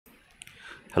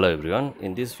Hello everyone,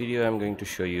 in this video I am going to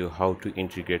show you how to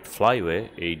integrate Flyway,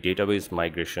 a database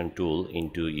migration tool,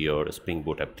 into your Spring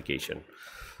Boot application.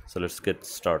 So let's get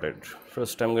started.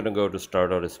 First I'm going to go to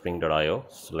start.spring.io,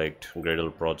 select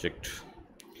Gradle project,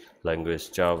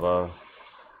 language Java,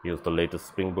 use the latest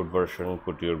Spring Boot version,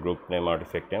 put your group name,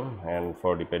 artifact name, and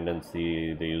for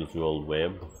dependency the usual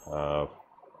web,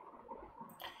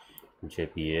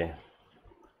 JPA.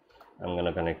 I'm going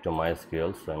to connect to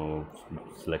MySQL, so I'm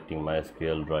selecting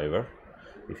MySQL driver.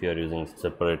 If you are using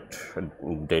separate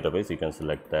database, you can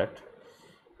select that.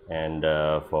 And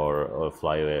for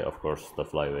Flyway, of course, the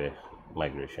Flyway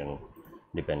migration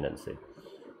dependency.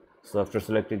 So after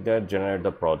selecting that, generate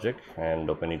the project and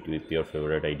open it with your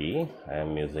favorite IDE. I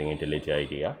am using IntelliJ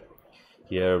IDEA.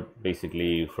 Here,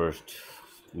 basically, you first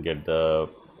get the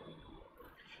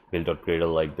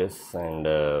build.gradle like this, and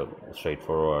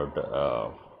straightforward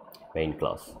main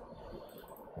class.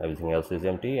 Everything else is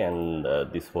empty, and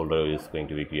this folder is going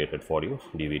to be created for you,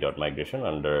 dv.migration,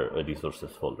 under a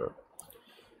resources folder.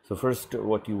 So first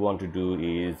what you want to do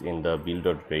is, in the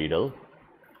build.gradle,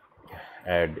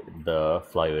 add the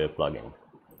Flyway plugin.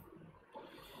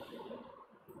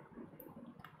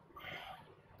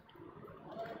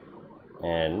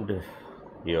 And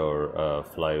your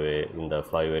Flyway, in the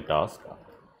Flyway task,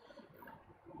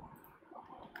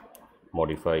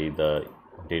 modify the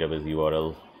database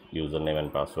URL, username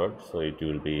and password, so it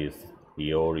will be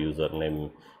your username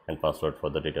and password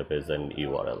for the database and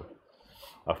URL.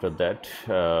 After that,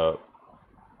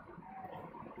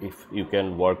 if you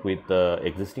can work with the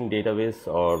existing database,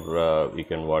 or you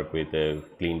can work with a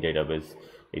clean database,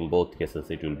 in both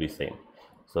cases it will be same.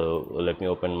 So let me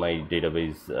open my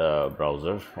database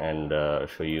browser and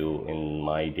show you. In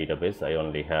my database I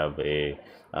only have a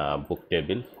book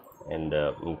table, and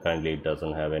currently it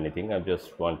doesn't have anything. I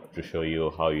just want to show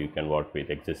you how you can work with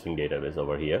existing database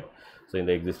over here. So in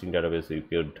the existing database you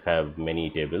could have many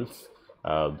tables,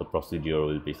 the procedure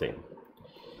will be same.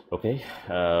 Okay,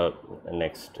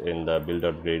 next, in the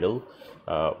build.gradle,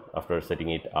 after setting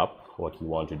it up, what you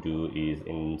want to do is,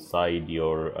 inside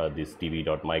your this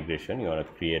dv.migration, you want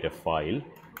to create a file.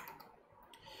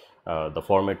 The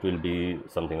format will be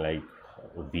something like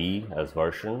v as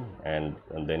version, and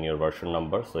then your version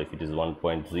number. So if it is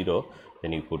 1.0,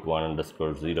 then you put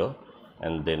 1_0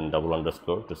 and then double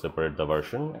underscore to separate the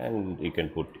version, and you can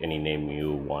put any name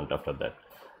you want after that.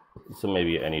 So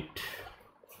maybe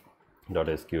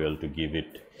init.sql to give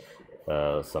it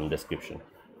some description.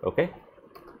 Okay,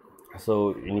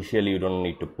 so initially you don't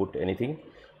need to put anything.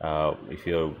 If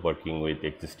you're working with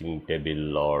existing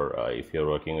table, or if you're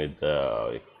working with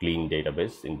clean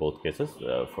database, in both cases,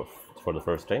 for the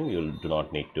first time you do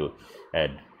not need to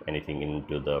add anything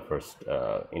into the first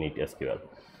init SQL.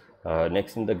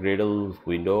 Next, in the Gradle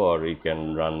window, or you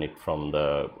can run it from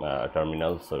the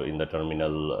terminal. So in the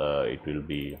terminal it will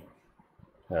be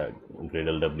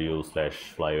Gradle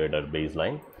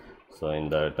w/flyway.baseline. So in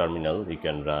the terminal you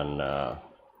can run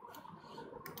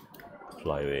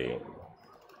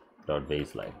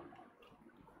flyway.baseline.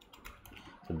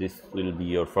 So this will be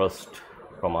your first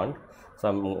command. So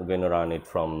I'm going to run it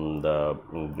from the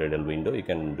Gradle window. You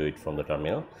can do it from the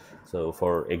terminal. So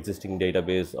for existing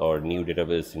database or new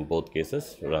database, in both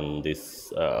cases, run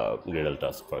this Gradle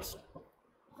task first.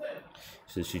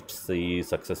 So you should see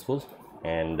successful.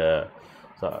 And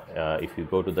if you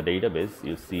go to the database,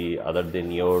 you see, other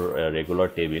than your regular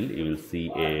table, you will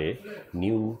see a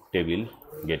new table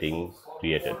getting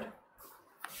created.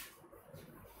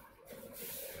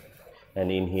 And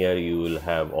in here you will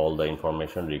have all the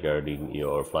information regarding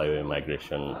your Flyway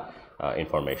migration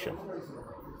information.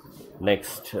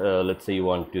 Next, let's say you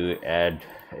want to add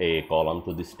a column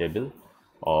to this table,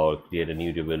 or create a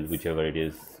new table, whichever it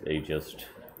is. You just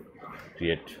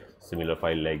create similar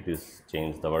file like this,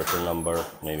 change the version number,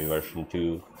 maybe version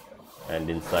 2, and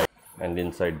inside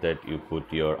that you put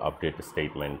your update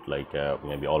statement, like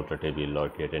maybe alter table or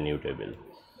create a new table.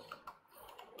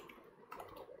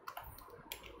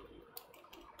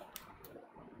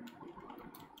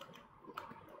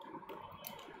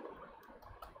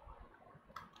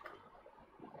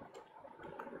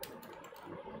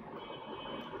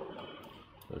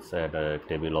 Let's add a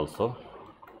table also.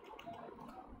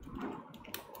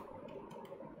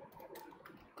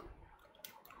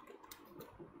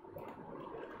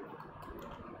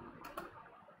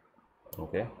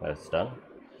 Okay, that's done.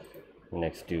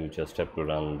 Next, you just have to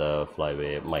run the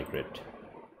Flyway migrate.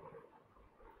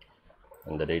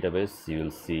 In the database you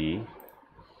will see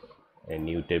a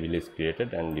new table is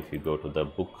created, and if you go to the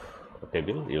book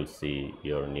table, you'll see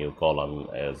your new column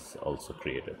is also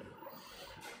created.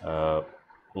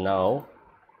 Now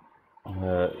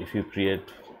if you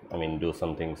create do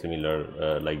something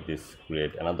similar like this.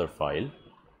 Create another file,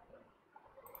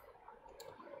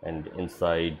 and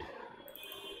inside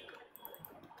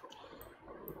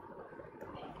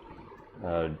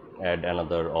add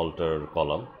another alter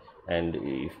column. And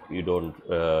if you don't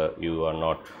you are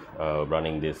not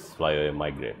running this flyway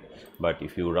migrate, but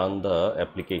if you run the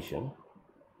application,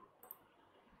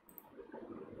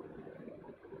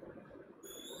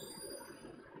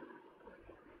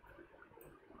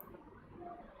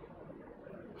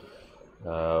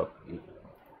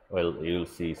 well, you'll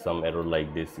see some error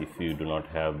like this if you do not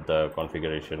have the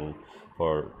configuration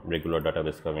for regular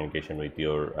database communication with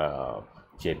your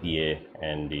JPA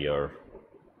and your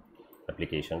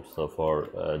application. So for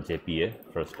JPA,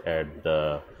 first add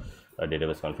the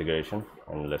database configuration,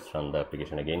 and let's run the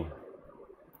application again.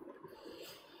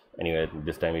 Anyway,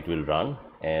 this time it will run,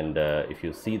 and if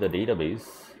you see the database,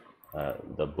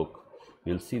 the book,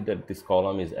 you'll see that this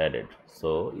column is added.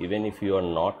 So even if you are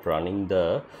not running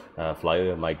the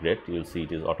flyway migrate, you'll see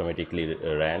it is automatically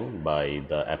ran by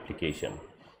the application.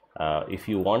 If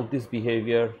you want this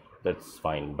behavior, that's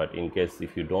fine, but in case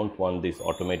if you don't want this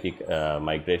automatic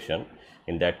migration,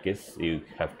 in that case you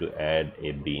have to add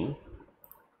a bin.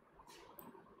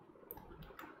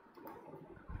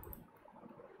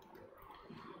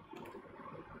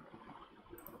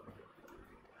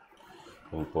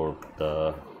 Import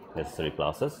the necessary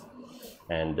classes,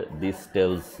 and this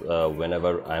tells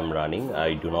whenever I'm running,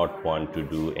 I do not want to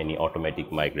do any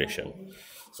automatic migration.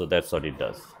 So that's what it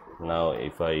does. Now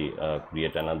if I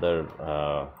create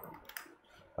another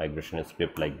migration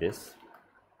script like this,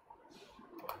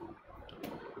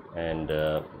 and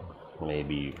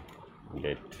maybe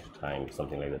get time,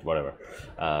 something like that, whatever,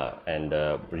 and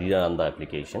rerun the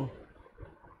application,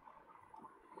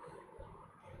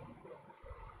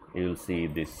 you will see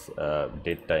this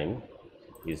date time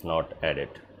is not added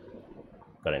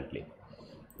currently.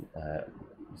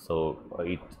 So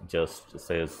it just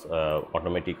says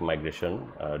automatic migration,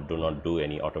 do not do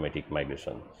any automatic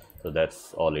migration. So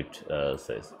that's all it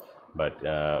says. But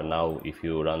now if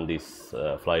you run this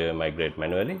flyway migrate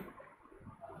manually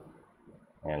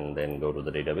and then go to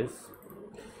the database,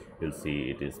 you'll see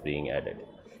it is being added.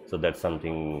 So that's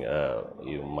something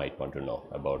you might want to know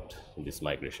about this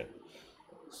migration.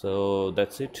 So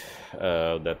that's it.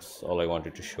 That's all I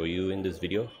wanted to show you in this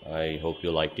video. I hope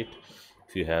you liked it.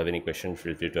 If you have any questions,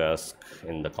 feel free to ask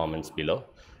in the comments below.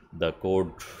 The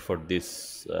code for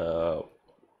this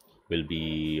will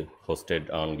be posted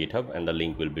on GitHub, and the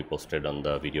link will be posted on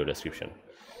the video description.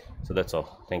 So that's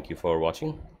all. Thank you for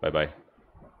watching. Bye bye.